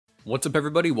What's up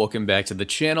everybody, welcome back to the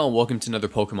channel, welcome to another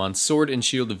Pokemon Sword and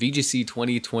Shield VGC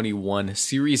 2021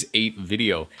 Series 8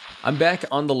 video. I'm back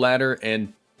on the ladder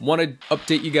and want to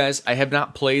update you guys. I have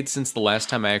not played since the last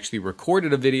time I actually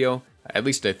recorded a video, at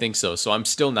least I think so, so I'm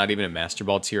still not even in Master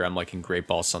Ball tier, I'm like in Great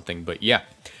Ball something, but yeah.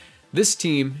 This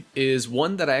team is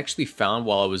one that I actually found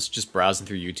while I was just browsing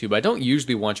through YouTube. I don't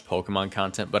usually watch Pokemon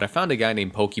content, but I found a guy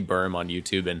named Pokeburm on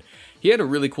YouTube, and he had a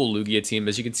really cool Lugia team.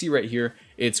 As you can see right here,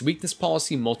 it's Weakness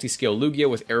Policy, Multi-Scale Lugia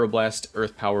with Aeroblast,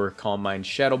 Earth Power, Calm Mind,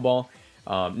 Shadow Ball.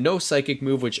 No Psychic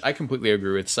move, which I completely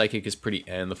agree with. Psychic is pretty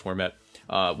in the format.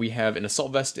 We have an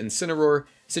Assault Vest, Incineroar,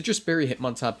 Citrus Berry,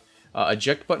 Hitmontop,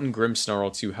 Eject Button,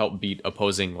 Grimmsnarl to help beat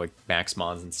opposing like Max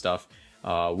Mons and stuff.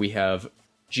 We have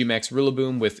G-Max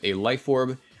Rillaboom with a Life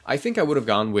Orb. I think I would have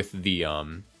gone with the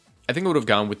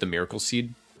Miracle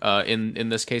Seed in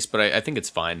this case, but I think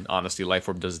it's fine. Honestly, Life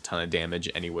Orb does a ton of damage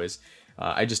anyways.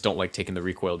 I just don't like taking the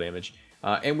recoil damage.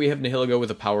 And we have Nihilego with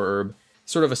a Power Herb,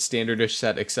 sort of a standardish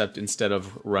set, except instead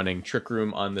of running Trick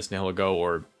Room on this Nihilego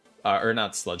or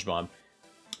not Sludge Bomb.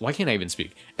 Why can't I even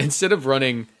speak? Instead of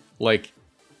running like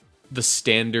the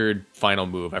standard final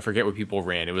move, I forget what people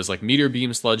ran. It was like Meteor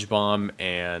Beam, Sludge Bomb,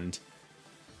 and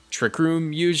Trick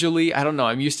Room usually. I don't know.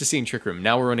 I'm used to seeing Trick Room.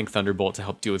 Now we're running Thunderbolt to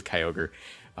help deal with Kyogre.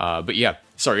 But yeah,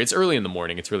 sorry, it's early in the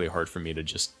morning. It's really hard for me to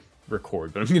just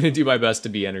record, but I'm going to do my best to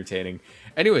be entertaining.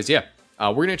 Anyways, yeah,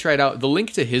 we're going to try it out. The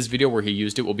link to his video where he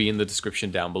used it will be in the description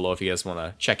down below if you guys want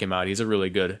to check him out. He's a really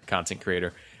good content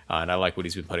creator, and I like what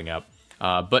he's been putting out.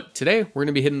 But today, we're going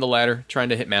to be hitting the ladder, trying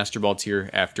to hit Master Ball tier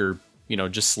after, you know,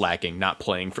 just slacking, not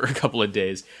playing for a couple of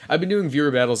days. I've been doing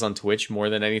viewer battles on Twitch more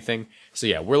than anything. So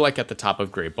yeah, we're like at the top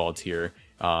of Great Ball tier.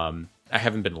 I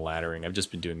haven't been laddering. I've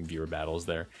just been doing viewer battles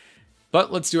there. But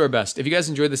let's do our best. If you guys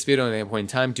enjoyed this video at any point in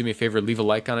time, do me a favor, leave a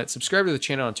like on it, subscribe to the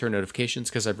channel and turn notifications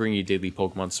because I bring you daily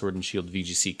Pokemon Sword and Shield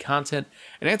VGC content,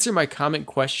 and answer my comment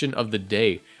question of the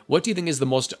day. What do you think is the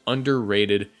most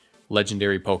underrated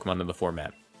legendary Pokemon in the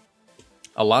format?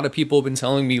 A lot of people have been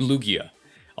telling me Lugia.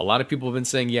 A lot of people have been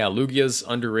saying, yeah, Lugia's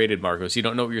underrated, Marcos. You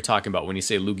don't know what you're talking about when you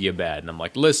say Lugia bad. And I'm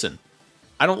like, listen,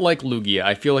 I don't like Lugia.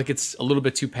 I feel like it's a little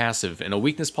bit too passive, and a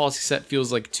weakness policy set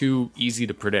feels like too easy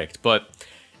to predict. But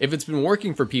if it's been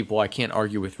working for people, I can't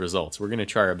argue with results. We're going to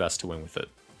try our best to win with it.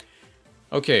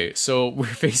 Okay, so we're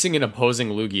facing an opposing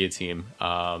Lugia team.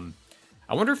 I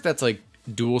wonder if that's like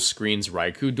Dual Screens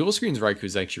Raikou. Dual Screens Raikou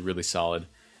is actually really solid.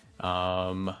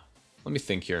 Let me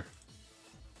think here.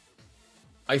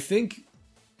 I think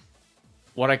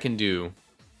what I can do,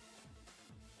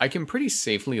 I can pretty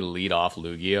safely lead off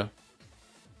Lugia,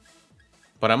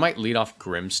 but I might lead off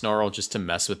Grimmsnarl just to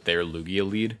mess with their Lugia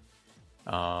lead.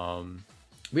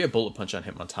 We have Bullet Punch on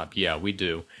Hitmontop. Yeah, we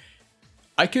do.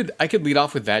 I could lead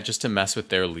off with that just to mess with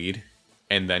their lead,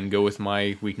 and then go with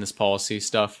my weakness policy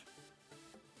stuff.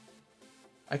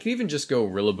 I could even just go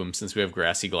Rillaboom since we have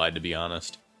Grassy Glide, to be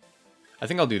honest. I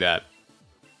think I'll do that.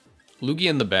 Lugia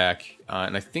in the back,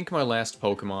 and I think my last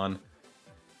Pokemon.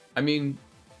 I mean,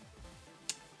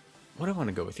 what do I want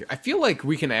to go with here? I feel like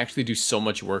we can actually do so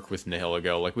much work with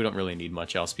Nihilego. Like, we don't really need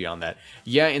much else beyond that.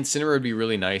 Yeah, Incineroar would be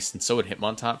really nice, and so would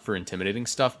Hitmontop for intimidating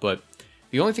stuff, but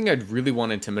the only thing I'd really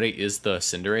want to intimidate is the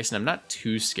Cinderace, and I'm not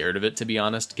too scared of it, to be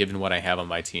honest, given what I have on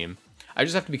my team. I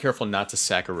just have to be careful not to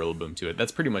sack a Rillaboom to it.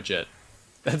 That's pretty much it.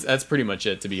 That's pretty much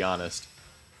it, to be honest.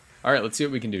 Alright, let's see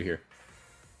what we can do here.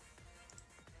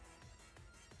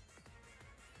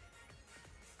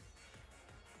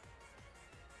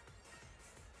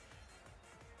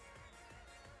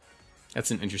 That's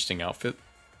an interesting outfit.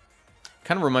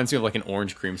 Kind of reminds me of like an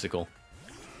orange creamsicle.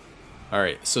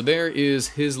 Alright, so there is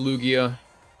his Lugia.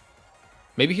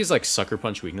 Maybe he's like Sucker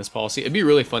Punch weakness policy. It'd be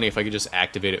really funny if I could just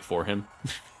activate it for him.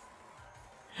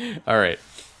 Alright.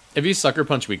 If he's Sucker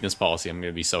Punch weakness policy, I'm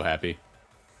going to be so happy.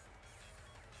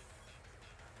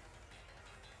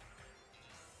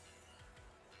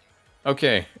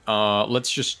 Okay, let's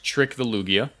just trick the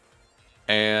Lugia.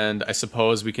 And I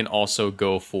suppose we can also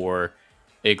go for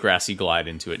a Grassy Glide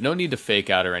into it. No need to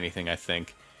fake out or anything, I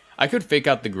think. I could fake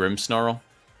out the Grimmsnarl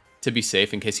to be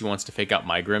safe in case he wants to fake out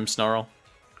my Grimmsnarl.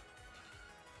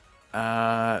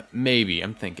 Maybe,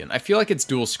 I'm thinking. I feel like it's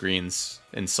dual screens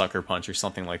in Sucker Punch or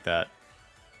something like that.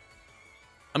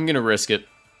 I'm gonna risk it.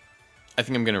 I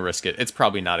think I'm gonna risk it. It's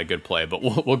probably not a good play, but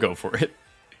we'll go for it.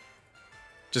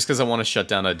 Just because I want to shut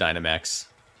down a Dynamax.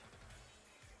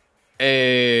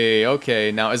 Hey,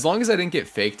 okay, now as long as I didn't get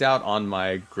faked out on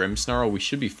my Grimmsnarl, we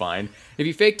should be fine. If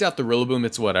you faked out the Rillaboom,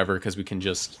 it's whatever, because we can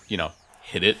just, you know,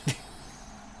 hit it.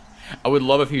 I would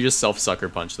love if he just self-Sucker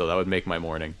Punched, though. That would make my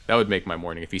morning. That would make my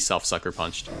morning if he self-Sucker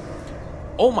Punched.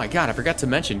 Oh my god, I forgot to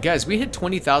mention. Guys, we hit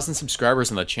 20,000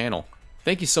 subscribers on the channel.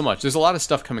 Thank you so much. There's a lot of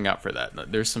stuff coming out for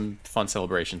that. There's some fun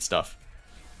celebration stuff.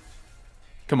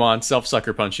 Come on,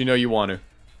 self-sucker punch. You know you want to.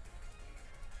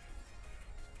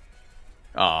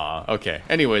 Ah, okay.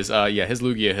 Anyways, yeah, his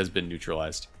Lugia has been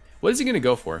neutralized. What is he going to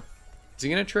go for? Is he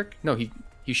going to trick? No,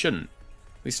 he shouldn't.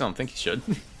 At least I don't think he should.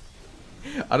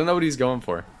 I don't know what he's going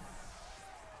for.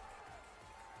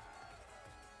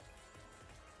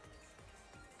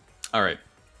 Alright.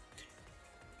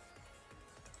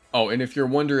 Oh, and if you're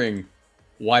wondering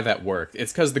why that worked,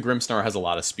 it's because the Grimmsnarl has a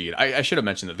lot of speed. I should have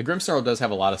mentioned that. The Grimmsnarl does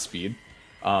have a lot of speed.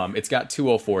 It's got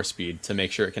 204 speed to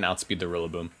make sure it can outspeed the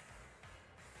Rillaboom.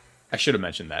 I should have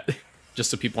mentioned that. Just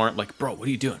so people aren't like, bro, what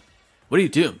are you doing? What are you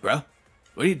doing, bro?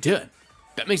 What are you doing?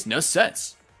 That makes no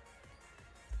sense.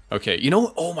 Okay, you know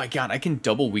what? Oh my god, I can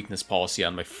double weakness policy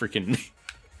on my freaking...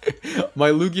 my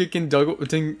Lugia can double...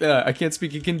 I can't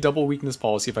speak. It can double weakness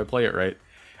policy if I play it right.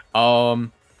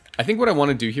 I think what I want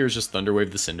to do here is just Thunder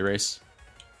Wave the Cinderace.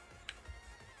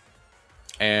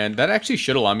 And that actually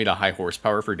should allow me to high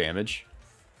horsepower for damage.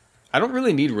 I don't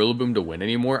really need Rillaboom to win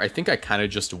anymore. I think I kind of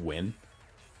just win.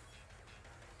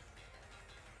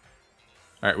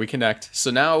 Alright, we connect. So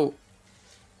now,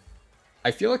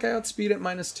 I feel like I outspeed at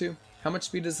 -2. How much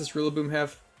speed does this Rillaboom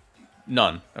have?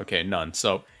 None. Okay, none.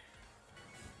 So,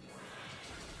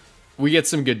 we get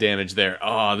some good damage there.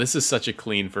 Oh, this is such a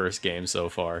clean first game so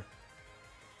far.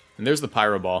 And there's the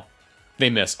Pyro Ball. They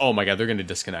miss. Oh my god, they're going to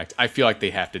disconnect. I feel like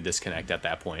they have to disconnect at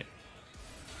that point.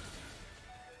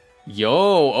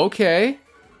 Yo, okay.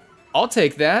 I'll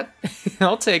take that.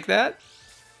 I'll take that.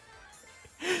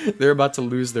 They're about to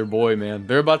lose their boy, man.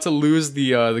 They're about to lose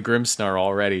the Grimmsnarl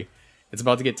already. It's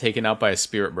about to get taken out by a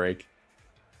Spirit Break.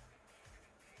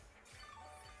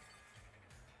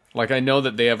 Like, I know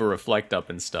that they have a Reflect Up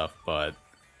and stuff, but...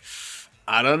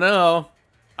 I don't know.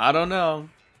 I don't know.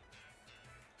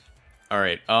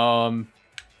 Alright,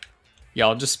 yeah,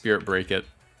 I'll just Spirit Break it.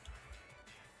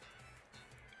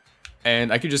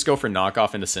 And I could just go for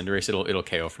knockoff into Cinderace. It'll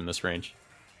KO from this range.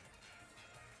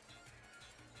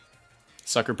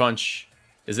 Sucker Punch.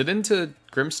 Is it into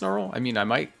Grimmsnarl? I mean, I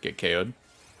might get KO'd.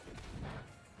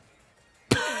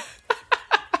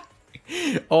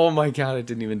 Oh my god, I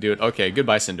didn't even do it. Okay,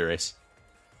 goodbye, Cinderace.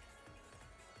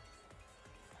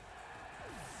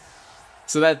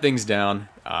 So that thing's down.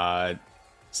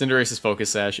 Cinderace's Focus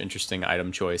Sash, interesting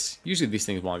item choice. Usually these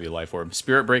things want to be Life Orb.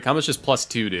 Spirit Break, how much does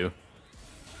 +2 do?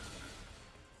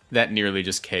 That nearly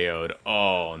just KO'd.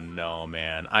 Oh no,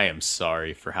 man. I am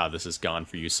sorry for how this has gone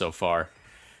for you so far.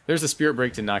 There's a Spirit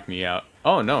Break to knock me out.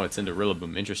 Oh no, it's into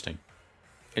Rillaboom. Interesting.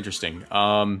 Interesting.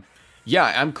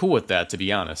 Yeah, I'm cool with that, to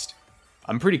be honest.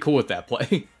 I'm pretty cool with that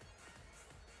play.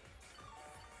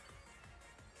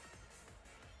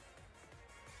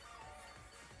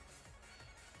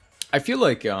 I feel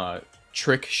like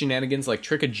trick shenanigans, like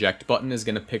trick eject button, is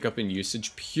going to pick up in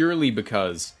usage purely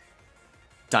because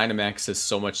Dynamax is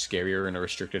so much scarier in a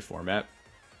restricted format.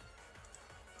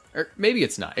 Or maybe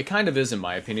it's not. It kind of is in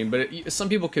my opinion, but some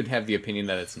people could have the opinion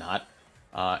that it's not.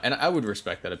 And I would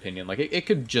respect that opinion. Like, it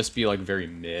could just be like very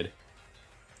mid.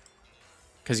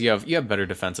 Because you have better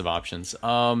defensive options.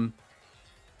 I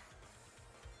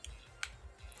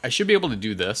should be able to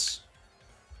do this.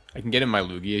 I can get in my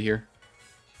Lugia here.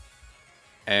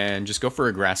 And just go for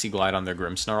a Grassy Glide on their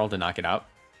Grimmsnarl to knock it out.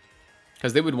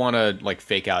 Because they would want to, like,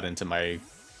 fake out into my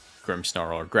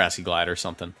Grimmsnarl or Grassy Glide or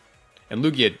something. And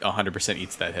Lugia 100%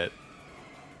 eats that hit.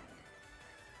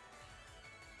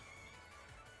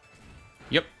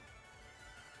 Yep.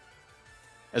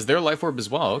 As their Life Orb as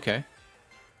well, okay.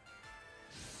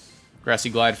 Grassy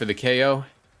Glide for the KO.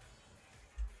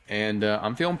 And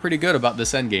I'm feeling pretty good about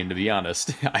this endgame, to be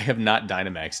honest. I have not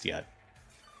Dynamaxed yet.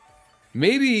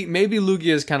 Maybe Lugia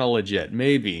is kind of legit.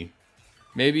 Maybe.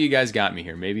 Maybe you guys got me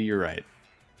here. Maybe you're right.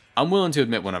 I'm willing to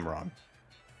admit when I'm wrong.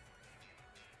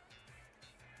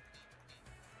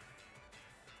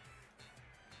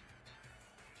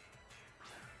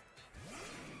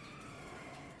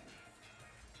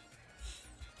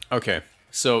 Okay,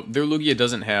 so their Lugia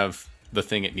doesn't have the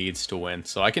thing it needs to win,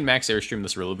 so I can max Airstream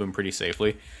this Rillaboom pretty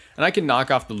safely, and I can knock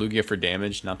off the Lugia for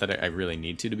damage, not that I really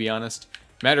need to be honest.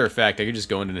 Matter of fact, I could just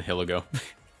go into Nihilego.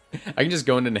 I can just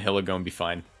go into Nihilego and be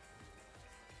fine.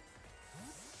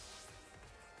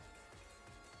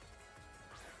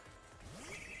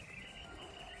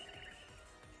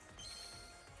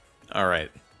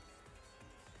 Alright.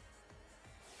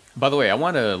 By the way, I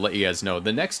want to let you guys know,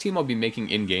 the next team I'll be making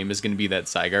in-game is going to be that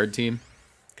Zygarde team.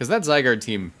 Because that Zygarde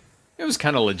team, it was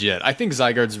kind of legit. I think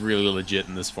Zygarde's really legit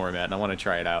in this format, and I want to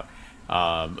try it out.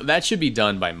 That should be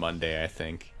done by Monday, I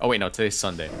think. Oh wait, no, today's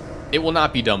Sunday. It will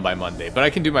not be done by Monday, but I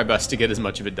can do my best to get as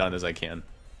much of it done as I can.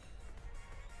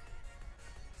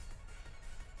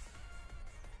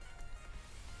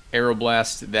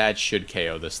 Aeroblast, that should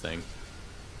KO this thing.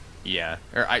 Yeah,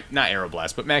 or not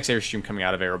Aeroblast, but Max Airstream coming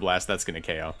out of Aeroblast, that's going to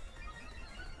KO.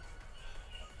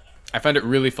 I find it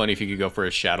really funny if you could go for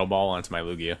a Shadow Ball onto my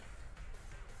Lugia.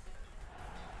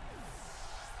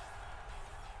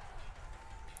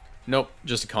 Nope,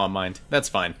 just a Calm Mind. That's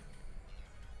fine.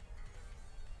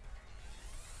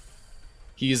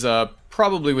 He's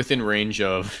probably within range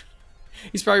of...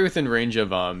 He's probably within range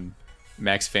of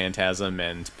Max Phantasm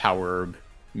and Power Herb,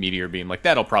 Meteor Beam. Like,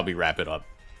 that'll probably wrap it up.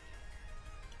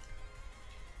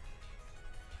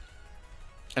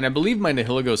 And I believe my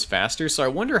Nihilego goes faster, so I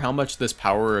wonder how much this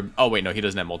Power Herb... Oh, wait, no, he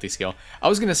doesn't have Multiscale. I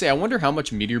was going to say, I wonder how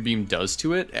much Meteor Beam does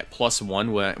to it at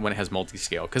 +1 when it has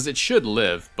Multiscale. Because it should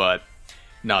live, but...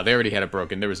 No, they already had it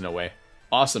broken. There was no way.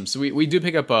 Awesome. So we do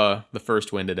pick up the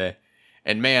first win today.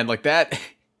 And man, like that...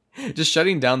 just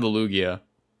shutting down the Lugia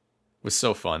was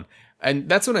so fun. And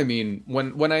that's what I mean.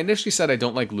 When I initially said I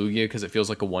don't like Lugia because it feels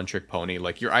like a one-trick pony,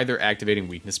 like you're either activating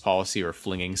Weakness Policy or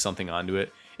flinging something onto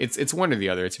it. It's one or the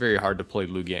other. It's very hard to play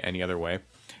Lugia any other way.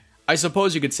 I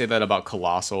suppose you could say that about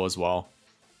Colossal as well.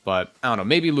 But, I don't know.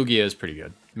 Maybe Lugia is pretty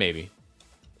good. Maybe.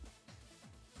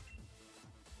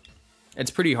 It's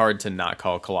pretty hard to not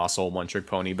call Colossal a one-trick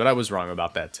pony, but I was wrong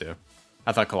about that too.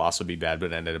 I thought Colossal would be bad,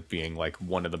 but it ended up being like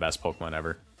one of the best Pokemon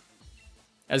ever.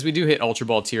 As we do hit Ultra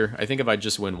Ball tier, I think if I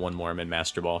just win one more, I'm in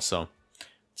Master Ball, so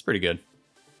it's pretty good.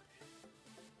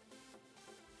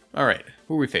 Alright,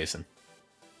 who are we facing?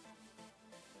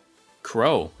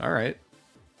 Crow, alright.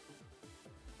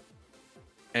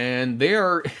 And they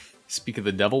are, speak of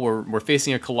the devil, we're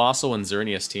facing a Colossal and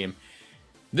Xerneas team.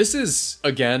 This is,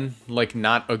 again, like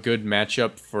not a good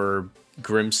matchup for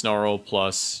Grimmsnarl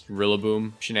plus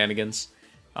Rillaboom shenanigans.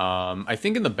 I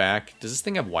think in the back, does this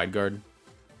thing have Wide Guard?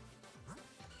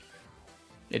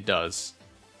 It does.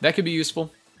 That could be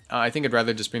useful. I think I'd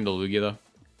rather just bring the Lugia though.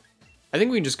 I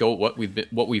think we can just go with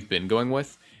what we've been going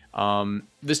with.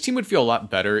 This team would feel a lot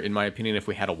better, in my opinion, if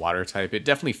we had a Water type. It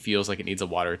definitely feels like it needs a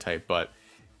Water type, but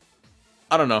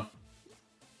I don't know.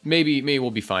 Maybe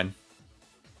we'll be fine.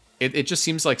 It just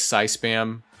seems like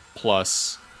Psyspam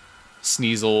plus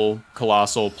Sneasel,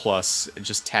 Colossal plus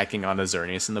just tacking on a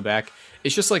Xerneas in the back.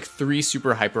 It's just like 3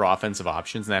 super hyper offensive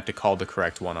options, and I have to call the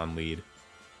correct one on lead.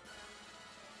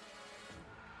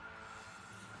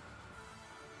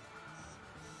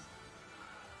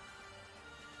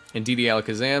 Indeedee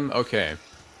Alakazam, okay.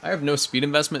 I have no speed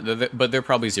investment, but they're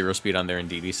probably 0 speed on their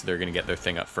Indeedee, so they're going to get their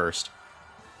thing up first.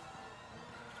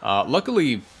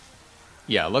 Luckily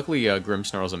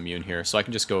Grimmsnarl's immune here, so I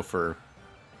can just go for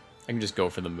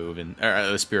the move and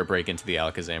the Spirit Break into the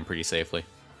Alakazam pretty safely.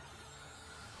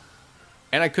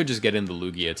 And I could just get in the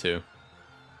Lugia too.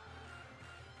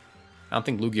 I don't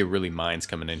think Lugia really minds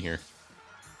coming in here.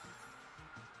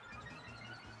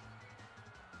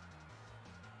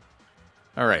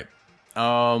 Alright.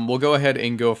 We'll go ahead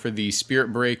and go for the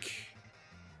Spirit Break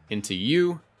into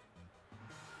you.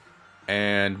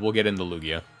 And we'll get in the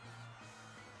Lugia.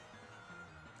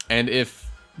 And if,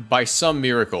 by some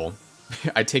miracle,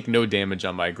 I take no damage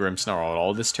on my Grimmsnarl at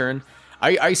all this turn,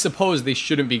 I suppose they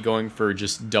shouldn't be going for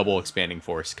just double Expanding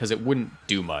Force, because it wouldn't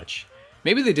do much.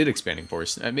 Maybe they did Expanding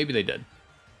Force. Maybe they did.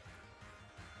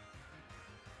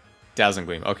 Dazzling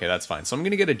Gleam. Okay, that's fine. So I'm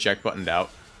going to get Eject buttoned out.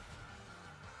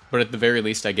 But at the very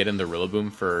least, I get in the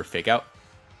Rillaboom for Fake Out.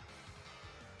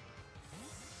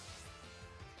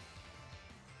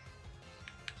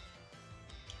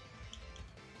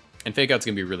 And Fake Out's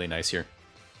going to be really nice here.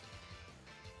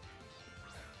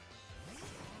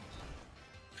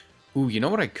 Ooh, you know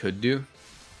what I could do?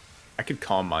 I could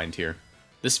Calm Mind here.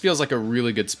 This feels like a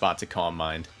really good spot to Calm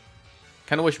Mind.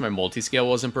 Kind of wish my Multiscale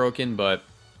wasn't broken, but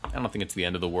I don't think it's the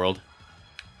end of the world.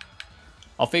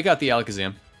 I'll Fake Out the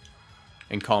Alakazam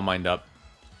and Calm Mind up.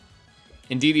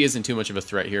 Indeedee isn't too much of a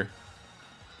threat here.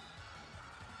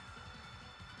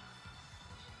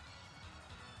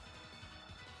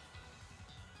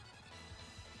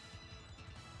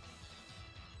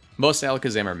 Most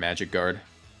Alakazam are Magic Guard.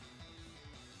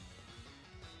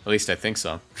 At least I think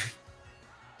so.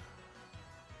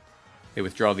 They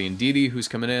withdraw the Indeedee, who's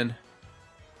coming in.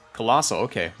 Colossal,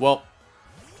 okay. Well,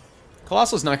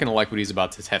 Colossal's not going to like what he's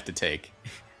about to have to take.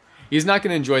 He's not going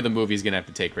to enjoy the move he's going to have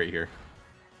to take right here.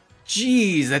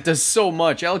 Jeez, that does so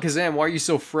much. Alakazam, why are you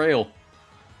so frail?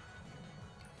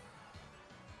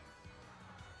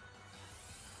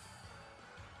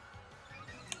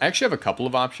 I actually have a couple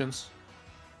of options.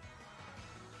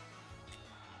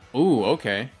 Ooh,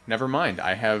 okay. Never mind.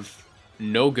 I have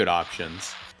no good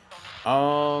options.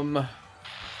 No,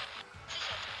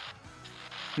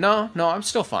 I'm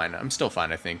still fine. I'm still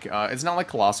fine, I think. It's not like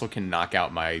Colossal can knock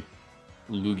out my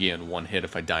Lugia in one hit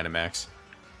if I Dynamax.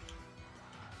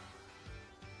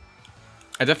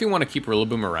 I definitely want to keep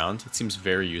Rillaboom around. It seems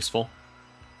very useful.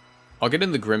 I'll get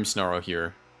in the Grimmsnarl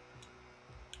here.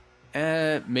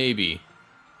 Maybe.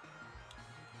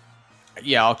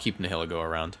 Yeah, I'll keep Nihilego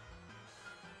around.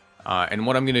 And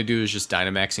what I'm going to do is just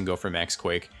Dynamax and go for Max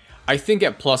Quake. I think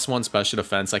at +1 special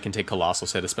defense, I can take Colossal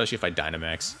Hit, especially if I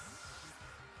Dynamax.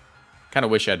 Kind of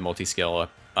wish I had Multiscale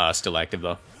still active,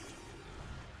 though.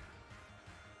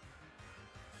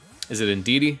 Is it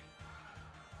Indeedee?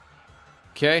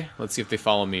 Okay, let's see if they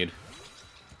follow Mead.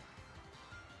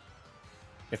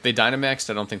 If they Dynamaxed,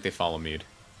 I don't think they follow Mead.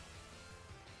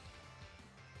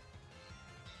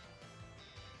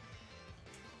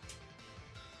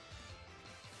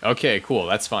 Okay, cool,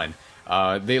 that's fine.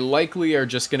 They likely are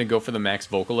just going to go for the Max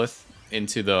Vocalith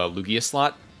into the Lugia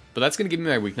slot, but that's going to give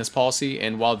me my weakness policy,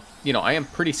 and while, you know, I am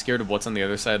pretty scared of what's on the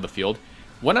other side of the field,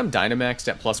 when I'm Dynamaxed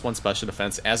at +1 special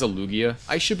defense as a Lugia,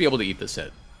 I should be able to eat this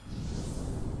hit.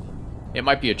 It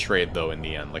might be a trade, though, in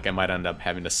the end. Like, I might end up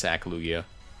having to sack Lugia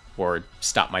or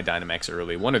stop my Dynamax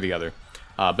early, one or the other.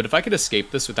 But if I could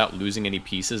escape this without losing any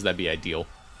pieces, that'd be ideal.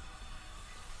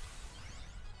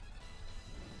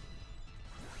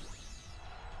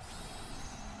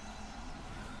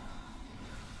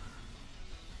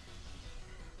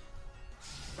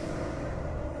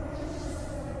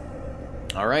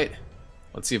 Alright,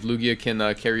 let's see if Lugia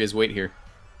can carry his weight here.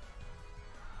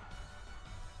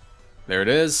 There it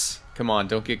is. Come on,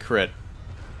 don't get crit.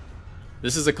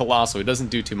 This is a Colossal, he doesn't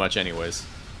do too much anyways.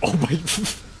 Oh my...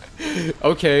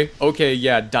 okay,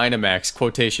 yeah, Dynamax,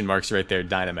 quotation marks right there,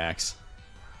 Dynamax.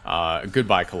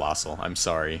 Goodbye, Colossal, I'm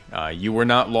sorry. You were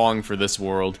not long for this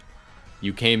world.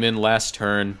 You came in last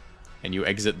turn, and you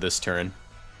exit this turn.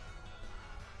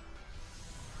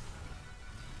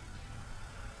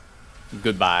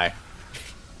 Goodbye.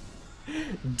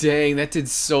 Dang, that did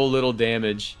so little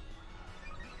damage.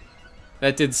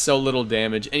 That did so little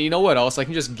damage. And you know what else? I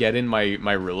can just get in my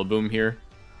Rillaboom here.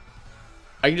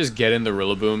 I can just get in the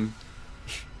Rillaboom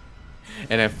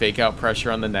and have Fake Out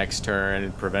pressure on the next turn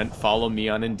and prevent Follow Me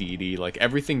on Indeedee. Like,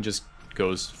 everything just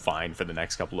goes fine for the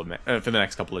next couple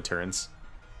of turns.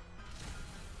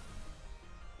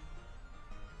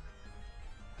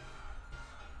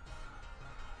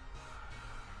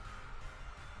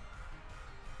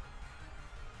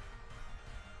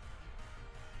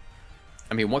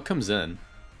 I mean, what comes in?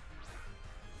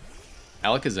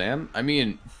 Alakazam? I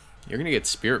mean, you're gonna get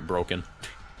Spirit broken.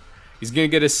 He's gonna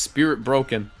get his Spirit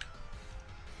broken.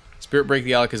 Spirit break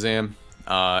the Alakazam,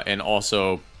 and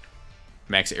also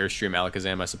Max Airstream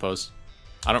Alakazam, I suppose.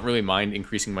 I don't really mind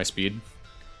increasing my speed.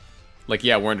 Like,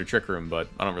 yeah, we're under Trick Room, but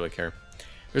I don't really care.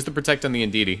 There's the Protect on the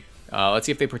Indeedee. Let's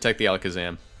see if they protect the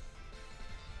Alakazam.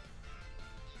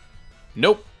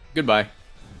 Nope. Goodbye.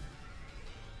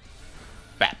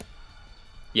 Bap.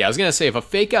 Yeah, I was gonna say, if a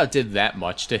Fake Out did that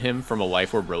much to him from a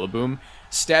Life Orb Rillaboom,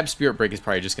 Stab Spirit Break is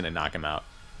probably just gonna knock him out.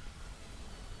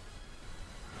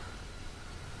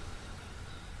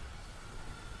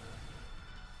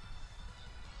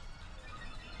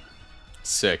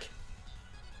 Sick.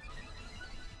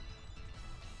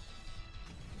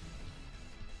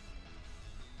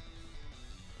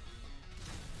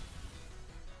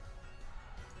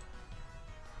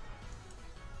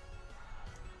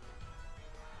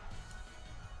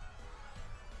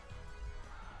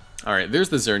 Alright, there's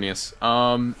the Xerneas.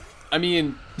 I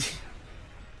mean,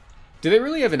 do they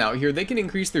really have an out here? They can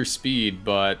increase their speed,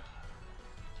 but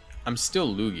I'm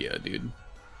still Lugia, dude.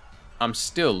 I'm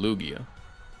still Lugia.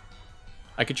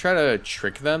 I could try to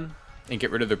trick them and get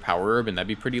rid of their Power Herb, and that'd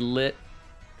be pretty lit.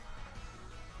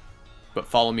 But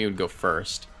Follow Me would go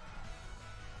first.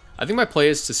 I think my play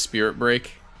is to Spirit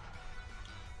Break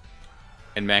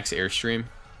and Max Airstream.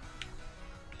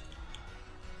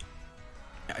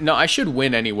 No, I should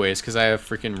win anyways, because I have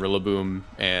freaking Rillaboom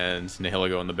and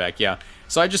Nihilego in the back, yeah.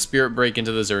 So I just Spirit Break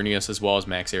into the Xerneas as well as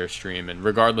Max Airstream, and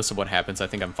regardless of what happens, I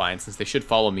think I'm fine, since they should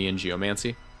follow me in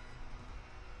Geomancy.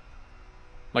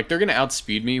 Like, they're going to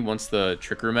outspeed me once the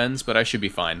Trick Room ends, but I should be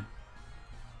fine.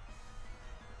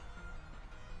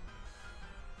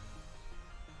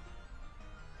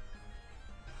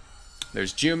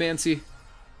 There's Geomancy.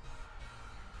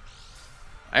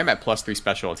 I am at +3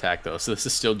 special attack, though, so this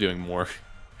is still doing more.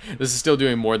 This is still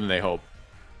doing more than they hope.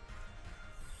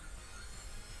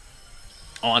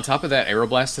 Oh, on top of that,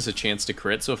 Aeroblast has a chance to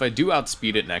crit, so if I do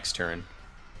outspeed it next turn,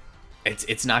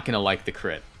 it's not going to like the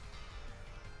crit.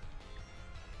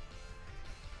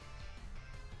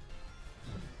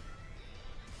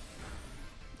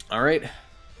 Alright,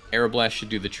 Aeroblast should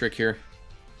do the trick here.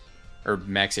 Or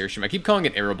Max Airstream. I keep calling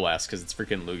it Aeroblast because it's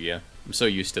freaking Lugia. I'm so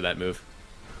used to that move.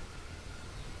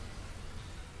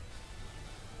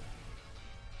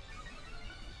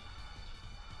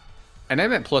 And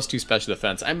I'm at +2 special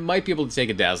defense. I might be able to take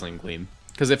a Dazzling Gleam.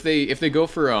 Because if they go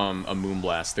for a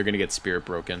Moonblast, they're going to get Spirit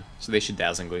Broken. So they should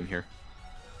Dazzling Gleam here.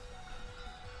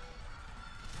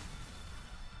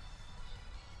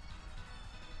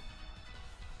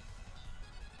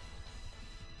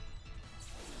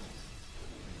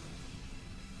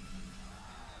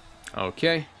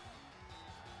 Okay.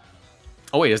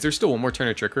 Oh wait, is there still one more turn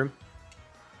of Trick Room?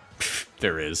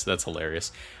 There is. That's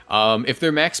hilarious. If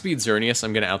they're max speed Xerneas,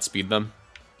 I'm going to outspeed them.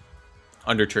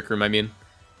 Under Trick Room, I mean.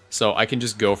 So I can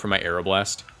just go for my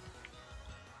Aeroblast.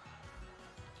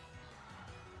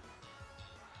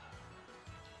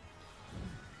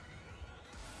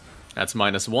 That's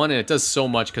 -1, and it does so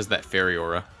much because of that Fairy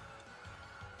Aura.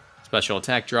 Special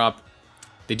attack drop.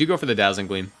 They do go for the Dazzling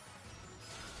Gleam.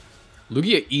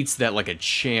 Lugia eats that like a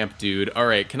champ, dude.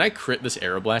 Alright, can I crit this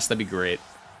Aeroblast? That'd be great.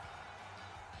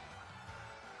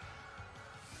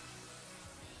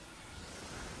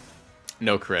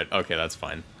 No crit. Okay, that's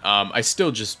fine. I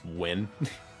still just win.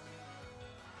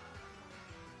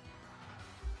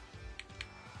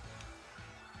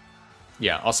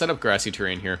 Yeah, I'll set up Grassy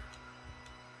Terrain here.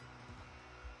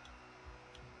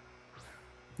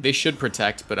 They should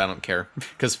protect, but I don't care.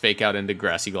 Because Fake Out into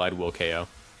Grassy Glide will KO.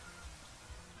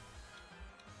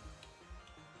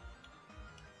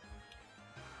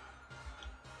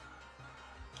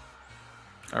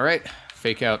 Alright,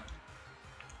 Fake Out.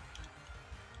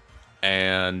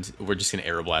 And we're just going to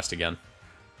Aeroblast again.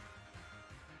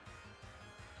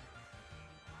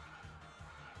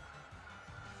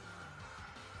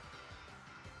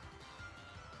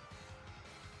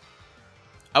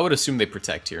 I would assume they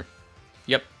protect here.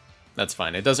 Yep, that's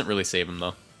fine. It doesn't really save them,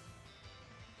 though.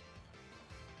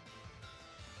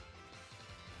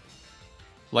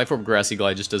 Life Orb Grassy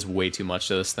Glide just does way too much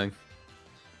to this thing.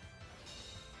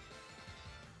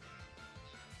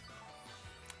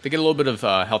 They get a little bit of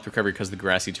health recovery because of the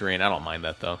Grassy Terrain. I don't mind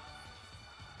that, though.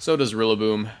 So does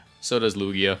Rillaboom. So does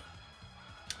Lugia.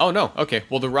 Oh, no. Okay.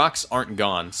 Well, the rocks aren't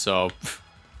gone, so...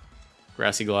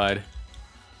 Grassy Glide.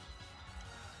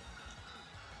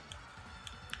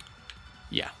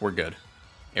 Yeah, we're good.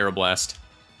 Aeroblast.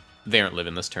 They aren't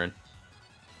living this turn.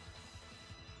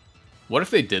 What if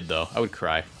they did, though? I would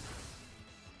cry.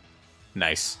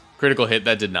 Nice. Critical hit.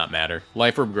 That did not matter.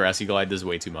 Life Orb Grassy Glide does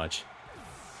way too much.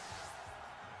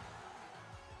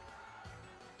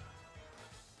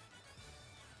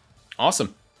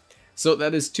 Awesome. So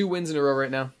that is 2 wins in a row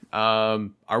right now.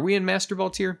 Are we in Master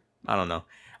Ball tier? I don't know.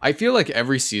 I feel like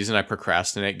every season I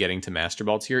procrastinate getting to Master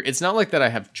Ball tier. It's not like that I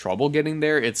have trouble getting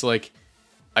there. It's like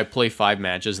I play 5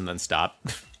 matches and then stop.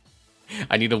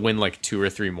 I need to win like 2 or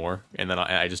 3 more, and then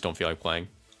I just don't feel like playing.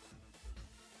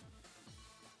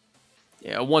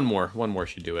 Yeah, one more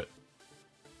should do it.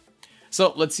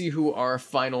 So let's see who our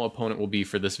final opponent will be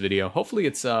for this video. Hopefully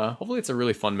it's a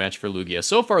really fun match for Lugia.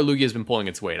 So far, Lugia's been pulling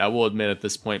its weight. I will admit at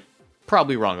this point,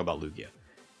 probably wrong about Lugia.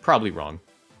 Probably wrong.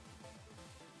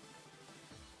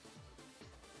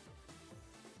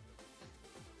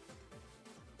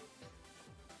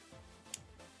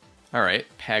 All right,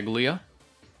 Paglia.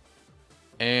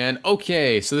 And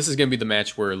okay, so this is going to be the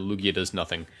match where Lugia does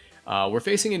nothing. We're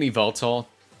facing an Yveltal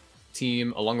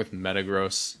team along with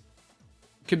Metagross.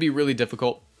 Could be really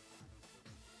difficult.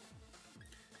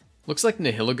 Looks like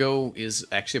Nihilego is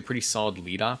actually a pretty solid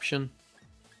lead option.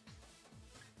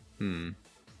 I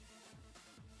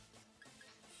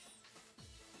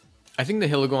think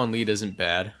Nihilego on lead isn't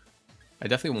bad. I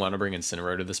definitely want to bring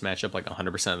Incineroar to this matchup like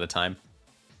 100% of the time.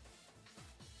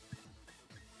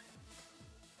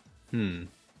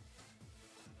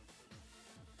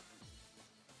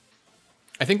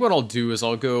 I think what I'll do is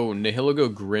I'll go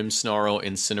Nihilego, Grimmsnarl,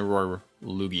 Incineroar,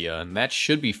 Lugia, and that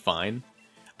should be fine.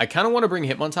 I kind of want to bring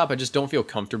Hitmontop, I just don't feel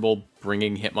comfortable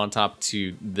bringing Hitmontop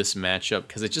to this matchup,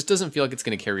 because it just doesn't feel like it's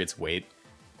going to carry its weight.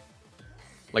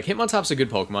 Like, Hitmontop's a good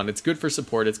Pokemon, it's good for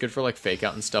support, it's good for, like, Fake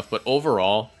Out and stuff, but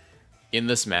overall, in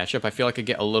this matchup, I feel like I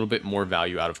get a little bit more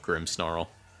value out of Grimmsnarl.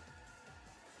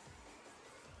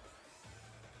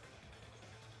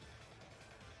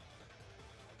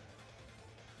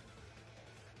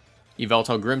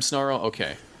 Yveltal, Grimmsnarl,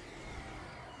 okay.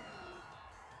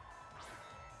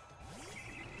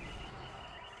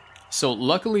 So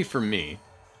luckily for me,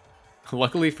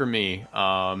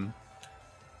 I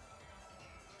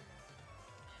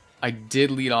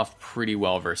did lead off pretty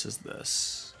well versus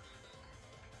this.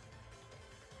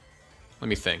 Let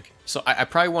me think. So I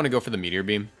probably want to go for the Meteor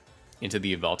Beam into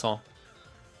the Yveltal.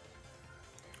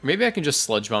 Maybe I can just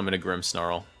Sludge Bomb into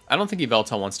Grimmsnarl. I don't think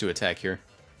Yveltal wants to attack here.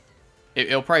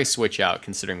 It'll probably switch out,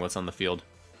 considering what's on the field.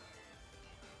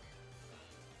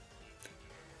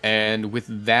 And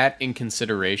with that in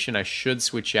consideration, I should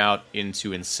switch out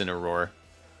into Incineroar.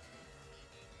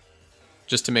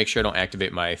 Just to make sure I don't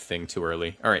activate my thing too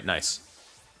early. Alright, nice.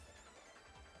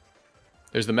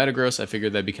 There's the Metagross. I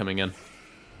figured that'd be coming in.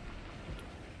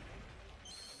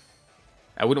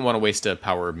 I wouldn't want to waste a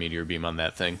Power Meteor Beam on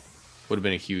that thing. Would have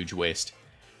been a huge waste.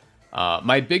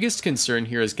 My biggest concern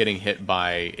here is getting hit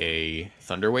by a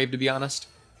Thunder Wave, to be honest.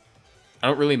 I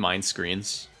don't really mind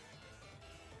screens.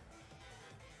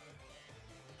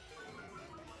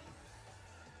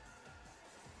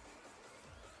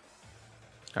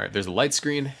 Alright, there's a light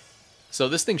screen. So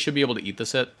this thing should be able to eat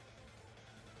this hit.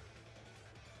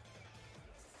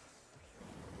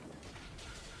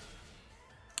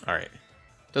 Alright.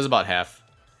 Does about half.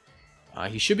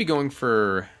 He should be going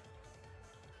for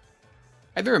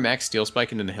either a Max Steel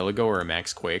Spike into Nihilego or a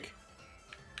Max Quake.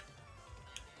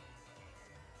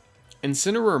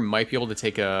 Incineroar might be able to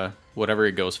take a whatever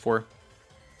it goes for.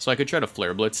 So I could try to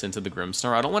Flare Blitz into the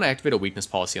Grimmsnarl. I don't want to activate a weakness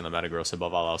policy on the Metagross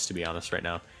above all else, to be honest, right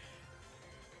now.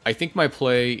 I think my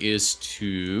play is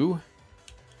to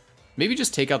maybe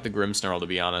just take out the Grimmsnarl, to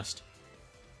be honest.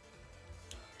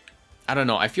 I don't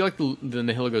know. I feel like the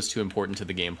Nihilego is too important to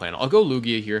the game plan. I'll go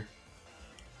Lugia here.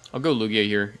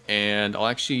 And I'll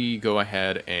actually go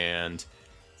ahead and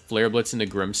Flare Blitz into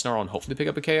Grimmsnarl and hopefully pick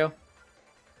up a KO.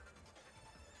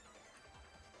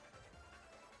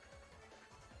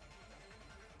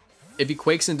 If he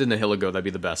Quakes into Nihilego, that'd be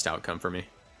the best outcome for me.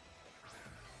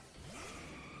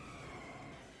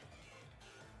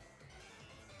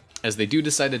 As they do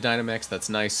decide to Dynamax, that's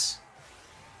nice.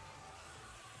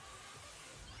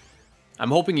 I'm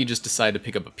hoping you just decide to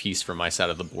pick up a piece from my side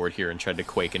of the board here and try to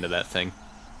Quake into that thing.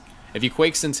 If he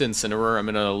Quakes into Incineroar, I'm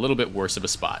in a little bit worse of a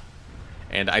spot.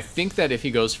 And I think that if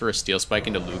he goes for a Steel Spike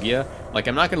into Lugia, like,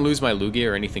 I'm not going to lose my Lugia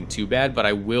or anything too bad, but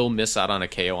I will miss out on a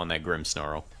KO on that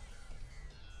Grimmsnarl.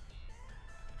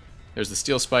 There's the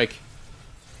Steel Spike.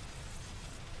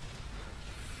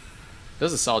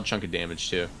 Does a solid chunk of damage,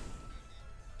 too.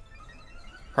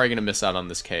 Probably going to miss out on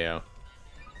this KO.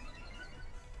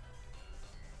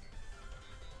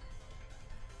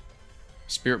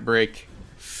 Spirit Break.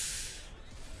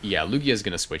 Yeah, Lugia's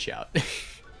going to switch out.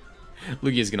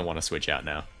 Lugia's going to want to switch out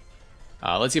now.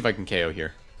 Let's see if I can KO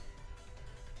here.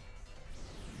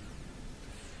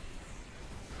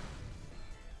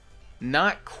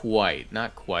 Not quite.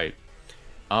 Not quite.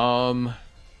 So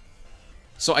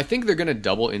I think they're going to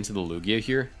double into the Lugia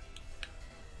here.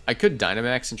 I could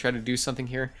Dynamax and try to do something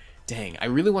here. Dang, I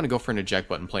really want to go for an eject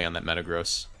button play on that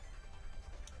Metagross.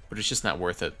 But it's just not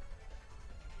worth it.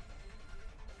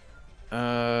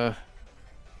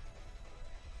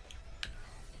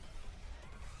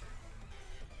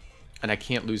 And I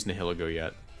can't lose Nihilego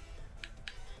yet.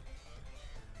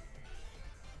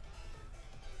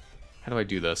 How do I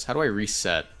do this? How do I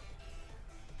reset?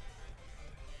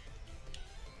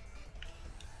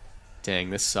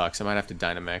 Dang, this sucks. I might have to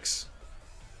Dynamax.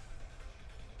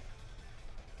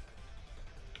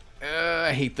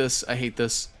 I hate this. I hate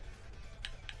this.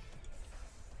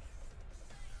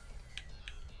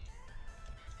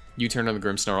 U-turn on the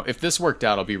Grimmsnarl. If this worked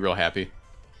out, I'll be real happy.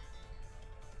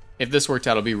 If this worked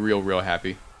out, I'll be real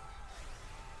happy.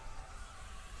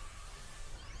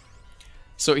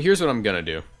 So here's what I'm gonna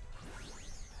do.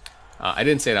 I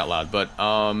didn't say it out loud, but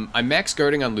I'm max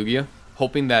guarding on Lugia,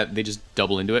 hoping that they just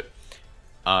double into it.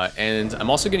 And I'm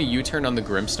also going to U-turn on the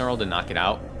Grimmsnarl to knock it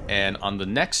out. And on the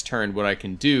next turn, what I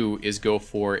can do is go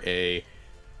for a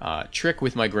trick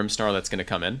with my Grimmsnarl that's going to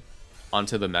come in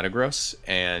onto the Metagross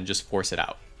and just force it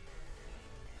out.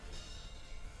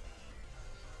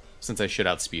 Since I should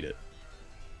outspeed it.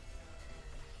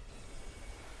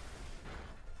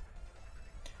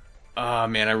 Oh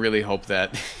man, I really hope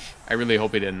that... I really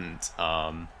hope it didn't...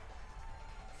 Nah,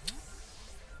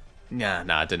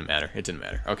 it didn't matter. It didn't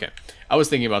matter. Okay. I was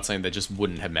thinking about something that just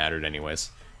wouldn't have mattered anyways.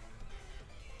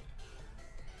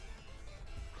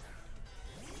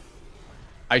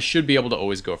 I should be able to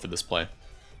always go for this play.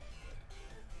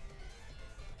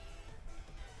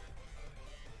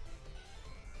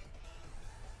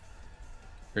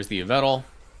 Here's the Yveltal.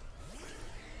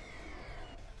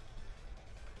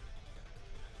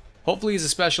 Hopefully he's a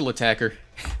special attacker.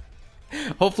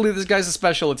 Hopefully this guy's a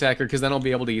special attacker, because then I'll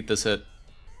be able to eat this hit.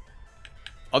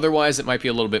 Otherwise, it might be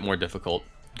a little bit more difficult.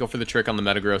 Go for the trick on the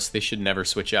Metagross. They should never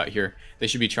switch out here. They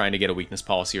should be trying to get a weakness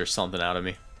policy or something out of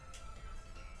me.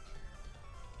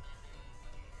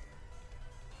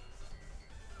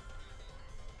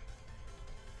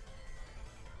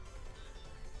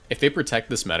 If they protect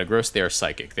this Metagross, they are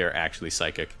psychic. They are actually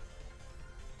psychic.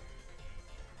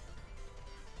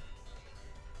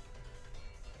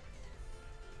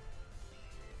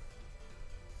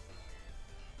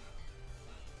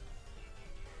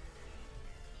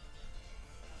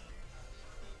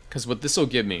 Because what this will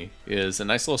give me is a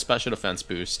nice little special defense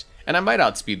boost. And I might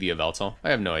outspeed the Yveltal.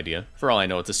 I have no idea. For all I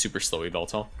know, it's a super slow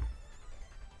Yveltal.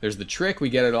 There's the trick. We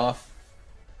get it off.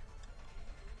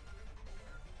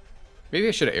 Maybe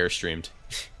I should have airstreamed.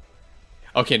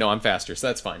 Okay, no, I'm faster, so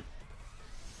that's fine.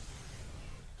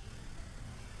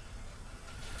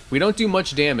 We don't do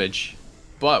much damage,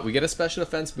 but we get a special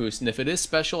defense boost, and if it is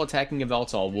special attacking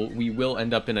Yveltal, we will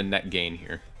end up in a net gain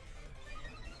here.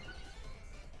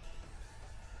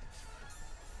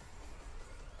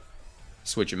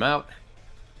 Switch him out.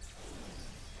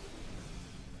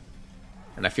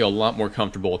 And I feel a lot more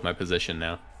comfortable with my position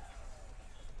now.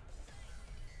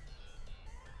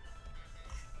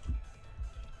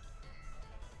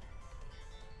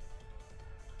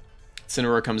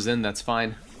 Incineroar comes in, that's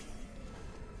fine.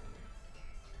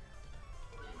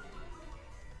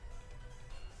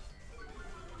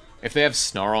 If they have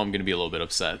Snarl, I'm going to be a little bit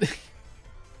upset.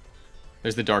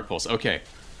 There's the Dark Pulse. Okay.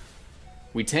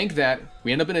 We tank that.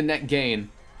 We end up in a net gain.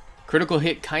 Critical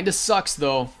hit kind of sucks,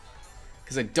 though.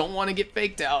 Because I don't want to get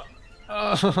faked out.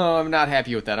 Oh, I'm not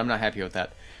happy with that. I'm not happy with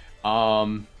that.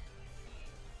 Dang,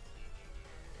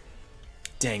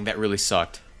 that really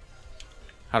sucked.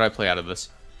 How do I play out of this?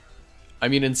 I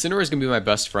mean, Incineroar is going to be my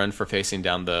best friend for facing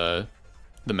down the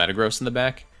Metagross in the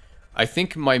back. I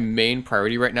think my main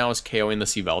priority right now is KOing the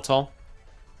Yveltal.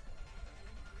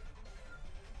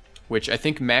 Which I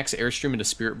think Max Airstream into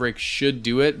Spirit Break should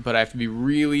do it, but I have to be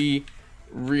really,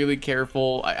 really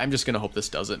careful. I'm just going to hope this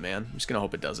does it, man. I'm just going to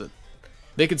hope it does it.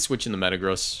 They could switch in the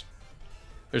Metagross.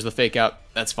 There's the Fake Out.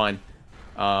 That's fine.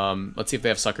 Let's see if they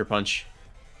have Sucker Punch.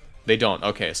 They don't.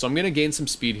 Okay, so I'm going to gain some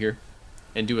speed here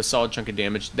and do a solid chunk of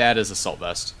damage. That is Assault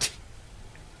Vest.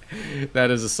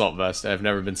 That is Assault Vest. I've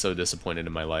never been so disappointed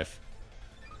in my life.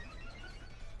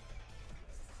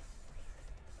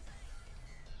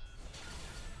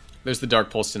 There's the Dark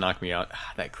Pulse to knock me out.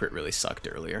 That crit really sucked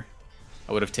earlier.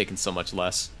 I would have taken so much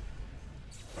less.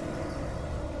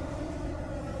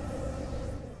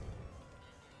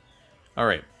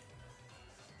 Alright.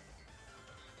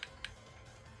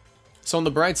 So on the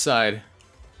bright side,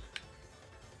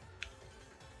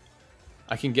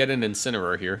 I can get an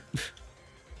Incineroar here.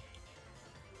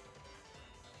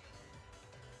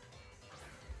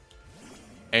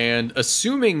 And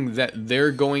assuming that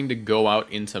they're going to go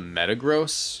out into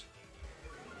Metagross,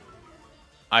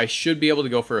 I should be able to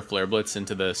go for a Flare Blitz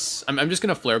into this. I'm just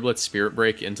going to Flare Blitz Spirit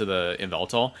Break into the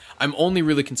Yveltal. I'm only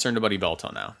really concerned about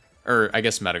Yveltal now. Or, I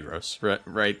guess Metagross,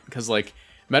 right? Because, like,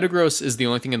 Metagross is the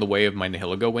only thing in the way of my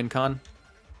Nihilego win con.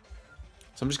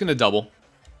 So I'm just going to double.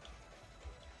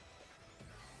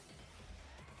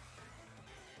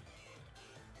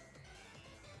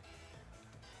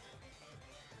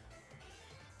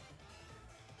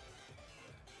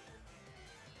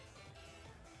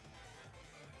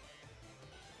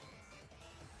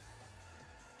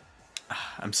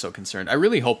 I'm so concerned. I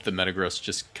really hope the Metagross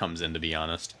just comes in, to be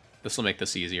honest. This will make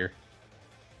this easier.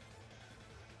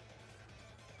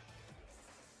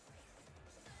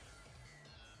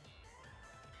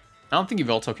 I don't think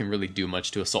Yveltal can really do much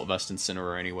to Assault Vest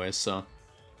Incineroar anyways, so...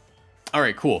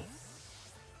 Alright, cool.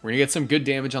 We're gonna get some good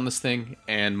damage on this thing,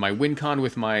 and my win con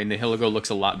with my Nihilego looks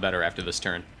a lot better after this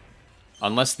turn.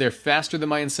 Unless they're faster than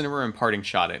my Incineroar and Parting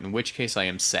Shot it, in which case I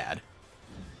am sad.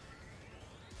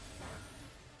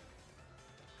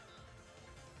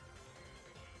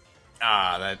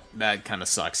 Ah, that kind of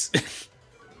sucks.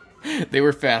 They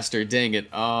were faster, dang it.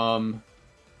 I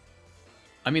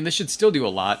mean, this should still do a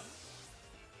lot.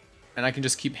 And I can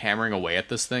just keep hammering away at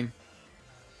this thing.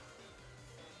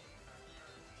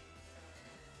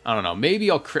 I don't know, maybe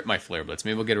I'll crit my Flare Blitz.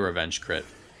 Maybe we'll get a revenge crit.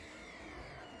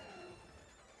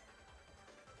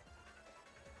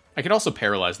 I could also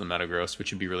paralyze the Metagross,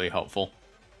 which would be really helpful.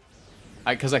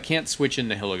 Because I can't switch in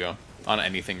Nihilego on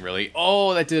anything, really.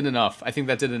 Oh, that did enough. I think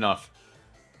that did enough.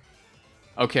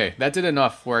 Okay, that did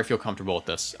enough where I feel comfortable with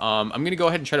this. I'm going to go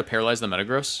ahead and try to paralyze the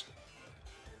Metagross.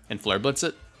 And Flare Blitz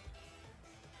it.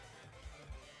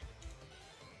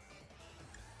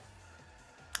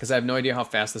 Because I have no idea how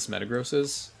fast this Metagross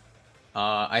is.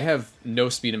 I have no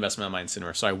speed investment on my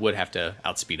Incineroar, so I would have to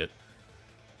outspeed it.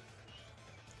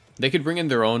 They could bring in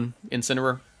their own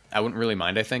Incineroar. I wouldn't really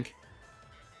mind, I think.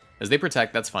 As they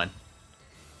protect, that's fine.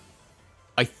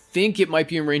 I think it might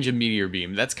be in range of Meteor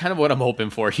Beam. That's kind of what I'm hoping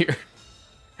for here.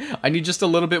 I need just a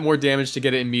little bit more damage to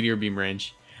get it in Meteor Beam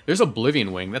range. There's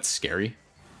Oblivion Wing. That's scary.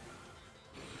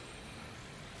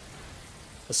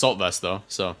 Assault Vest, though,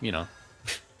 so, you know.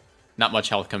 Not much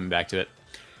health coming back to it.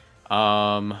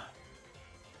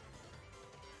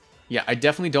 Yeah, I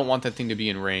definitely don't want that thing to be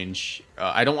in range.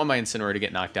 I don't want my Incineroar to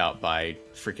get knocked out by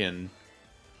freaking...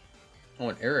 Oh,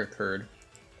 an error occurred.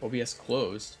 OBS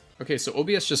closed. Okay, so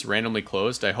OBS just randomly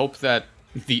closed. I hope that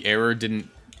the error didn't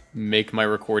make my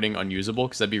recording unusable,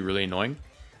 because that'd be really annoying.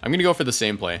 I'm gonna go for the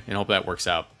same play and hope that works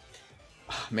out.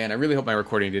 Man, I really hope my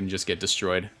recording didn't just get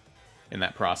destroyed in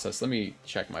that process. Let me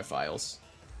check my files.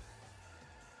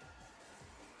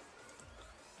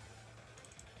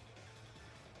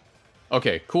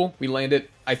 Okay, cool. We landed.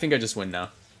 I think I just win now.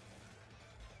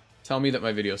 Tell me that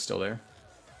my video's still there.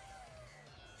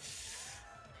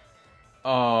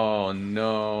 Oh,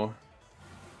 no.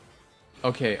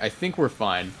 Okay, I think we're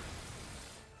fine.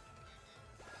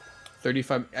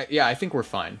 35... Yeah, I think we're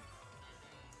fine.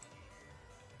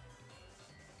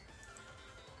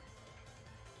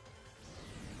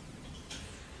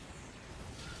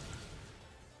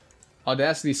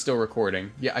 Audacity's still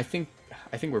recording. Yeah, I think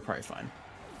we're probably fine.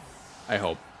 I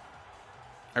hope.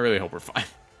 I really hope we're fine.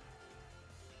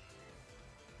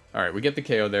 Alright, we get the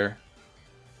KO there.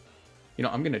 You know,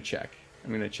 I'm gonna check.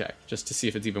 I'm gonna check, just to see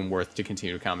if it's even worth to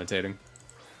continue commentating.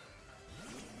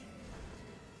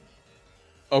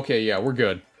 Okay, yeah, we're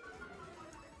good.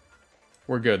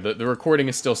 We're good. The recording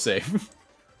is still safe.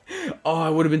 Oh, I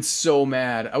would have been so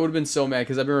mad. I would have been so mad,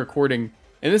 because I've been recording...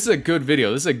 And this is a good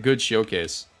video. This is a good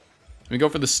showcase. Let me go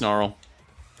for the Snarl.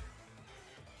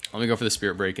 Let me go for the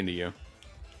Spirit Break into you.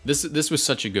 This was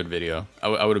such a good video.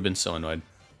 I would have been so annoyed.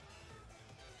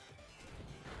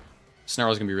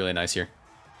 Snarl's gonna be really nice here.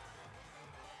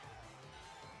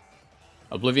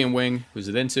 Oblivion Wing, who's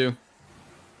it into?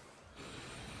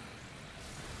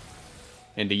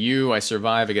 Into you, I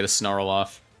survive, I get a Snarl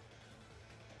off.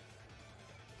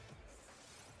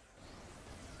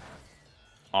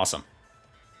 Awesome.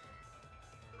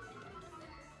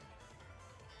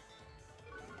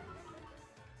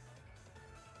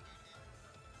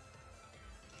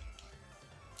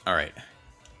 Alright.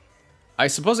 I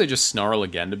suppose I just Snarl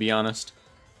again, to be honest.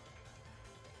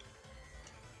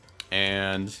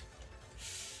 And...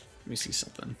 let me see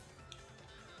something.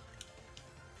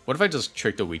 What if I just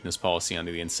tricked a weakness policy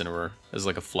onto the Incineroar as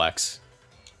like a flex?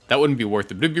 That wouldn't be worth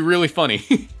it, but it'd be really funny.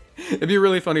 It'd be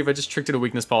really funny if I just tricked it a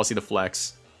weakness policy to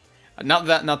flex. Not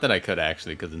that I could,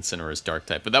 actually, because Incineroar is Dark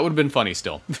type, but that would have been funny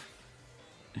still.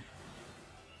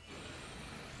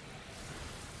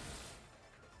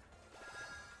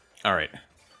 Alright.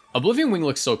 Oblivion Wing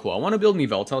looks so cool. I want to build an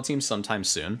Yveltal team sometime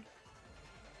soon.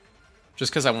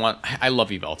 Just because I love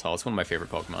Yveltal. It's one of my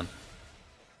favorite Pokemon.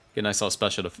 Get a nice little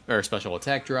special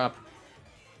attack drop.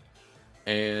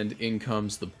 And in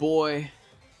comes the boy.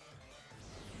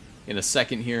 In a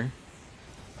second here.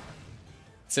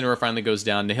 Incineroar finally goes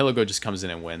down. Nihilego just comes in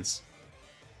and wins.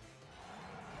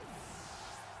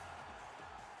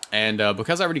 And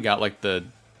because I already got like the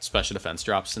special defense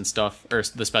drops and stuff, or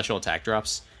the special attack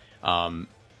drops,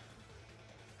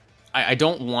 I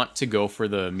don't want to go for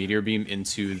the Meteor Beam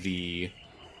into the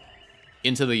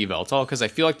Yveltal, because I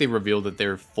feel like they revealed that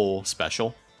they're full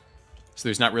special. So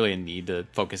there's not really a need to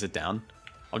focus it down.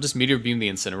 I'll just Meteor Beam the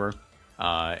Incineroar,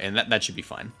 and that should be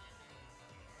fine.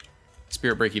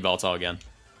 Spirit Break Yveltal again.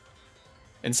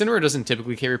 Incineroar doesn't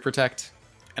typically carry Protect,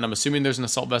 and I'm assuming there's an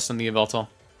Assault Vest on the Yveltal.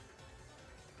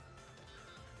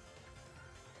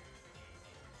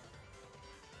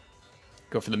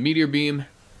 Go for the Meteor Beam.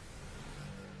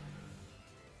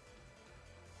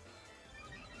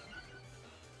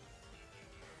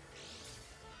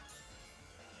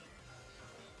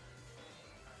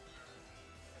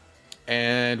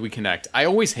 And we connect. I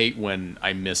always hate when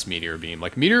I miss Meteor Beam.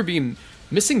 Like, Meteor Beam,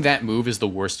 missing that move is the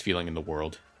worst feeling in the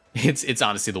world. It's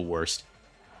honestly the worst.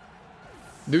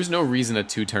 There's no reason a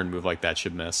 2-turn move like that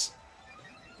should miss.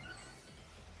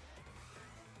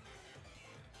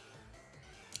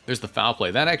 There's the foul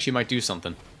play. That actually might do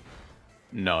something.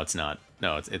 No, it's not.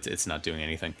 No, it's not doing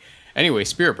anything. Anyway,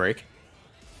 Spirit Break.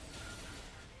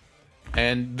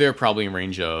 And they're probably in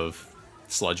range of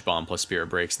Sludge Bomb plus Spirit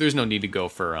Breaks. There's no need to go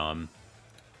for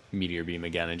Meteor Beam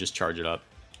again and just charge it up.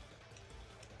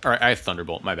 Alright, I have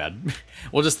Thunderbolt. My bad.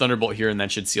 We'll just Thunderbolt here and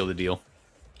that should seal the deal.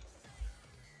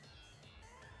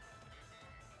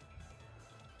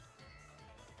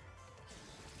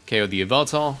 KO the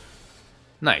Yveltal.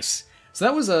 Nice. So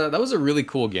that was a really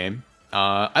cool game.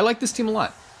 I like this team a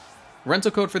lot.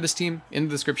 Rental code for this team in the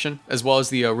description, as well as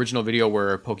the original video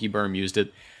where Pokeburm used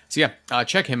it. So yeah,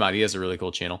 check him out. He has a really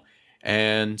cool channel.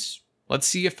 And let's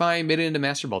see if I made it into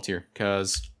Master Ball tier,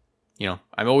 because, you know,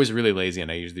 I'm always really lazy and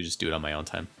I usually just do it on my own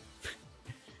time.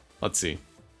 Let's see.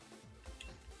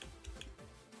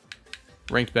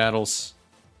 Ranked battles.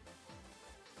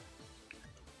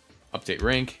 Update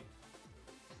rank.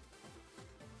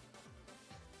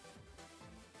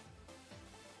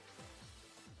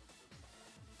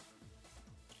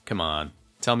 Come on.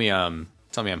 Tell me I'm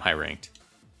high ranked.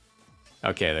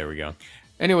 Okay, there we go.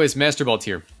 Anyways, Master Ball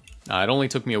tier. It only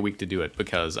took me a week to do it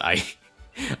because I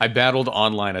battled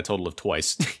online a total of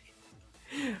twice.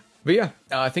 But yeah,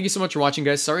 thank you so much for watching,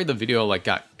 guys. Sorry the video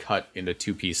got cut into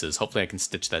 2 pieces. Hopefully I can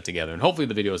stitch that together, and hopefully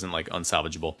the video isn't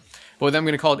unsalvageable. But with that, I'm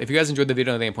going to call it. If you guys enjoyed the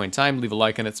video at any point in time, leave a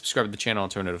like on it, subscribe to the channel,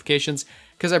 and turn notifications,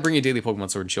 because I bring you daily Pokemon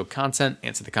Sword and Shield content,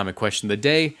 answer the comment question of the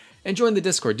day, and join the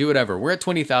Discord. Do whatever. We're at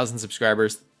 20,000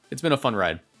 subscribers. It's been a fun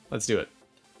ride. Let's do it.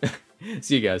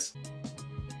 See you guys.